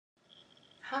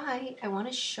Hi, I want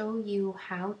to show you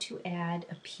how to add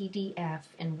a PDF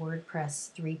in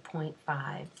WordPress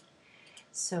 3.5.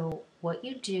 So what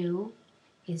you do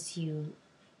is you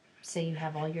say you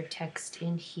have all your text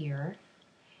in here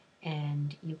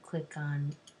and you click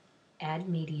on Add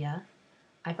Media.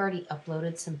 I've already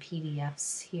uploaded some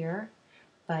PDFs here,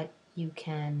 but you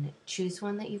can choose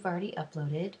one that you've already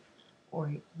uploaded,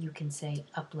 or you can say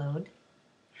Upload.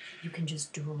 You can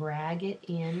just drag it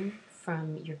in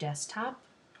from your desktop,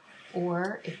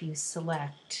 or if you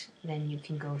select, then you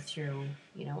can go through,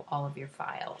 all of your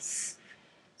files.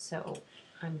 So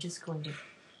I'm just going to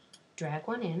drag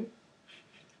one in,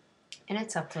 and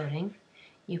it's uploading.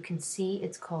 You can see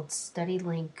it's called Study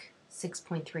Link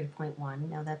 6.3.1.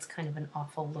 Now that's kind of an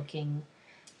awful looking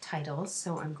title,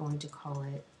 so I'm going to call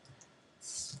it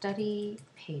Study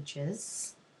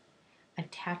Pages,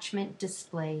 Attachment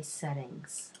Display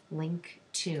Settings, Link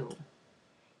 2.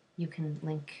 You can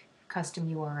link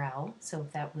custom URL, so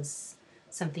if that was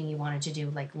something you wanted to do,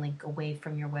 like link away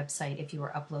from your website if you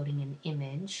were uploading an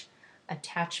image,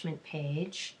 attachment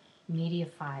page, media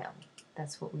file.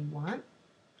 That's what we want.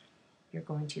 You're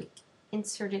going to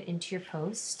insert it into your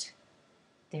post.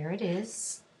 There it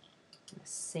is.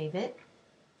 Save it.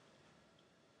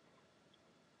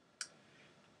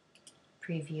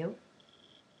 Preview.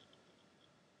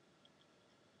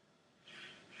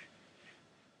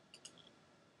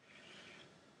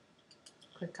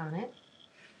 Click on it.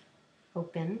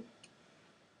 Open.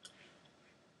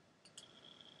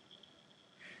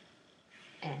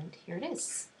 And here it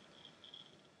is.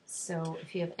 So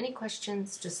if you have any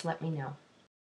questions, just let me know.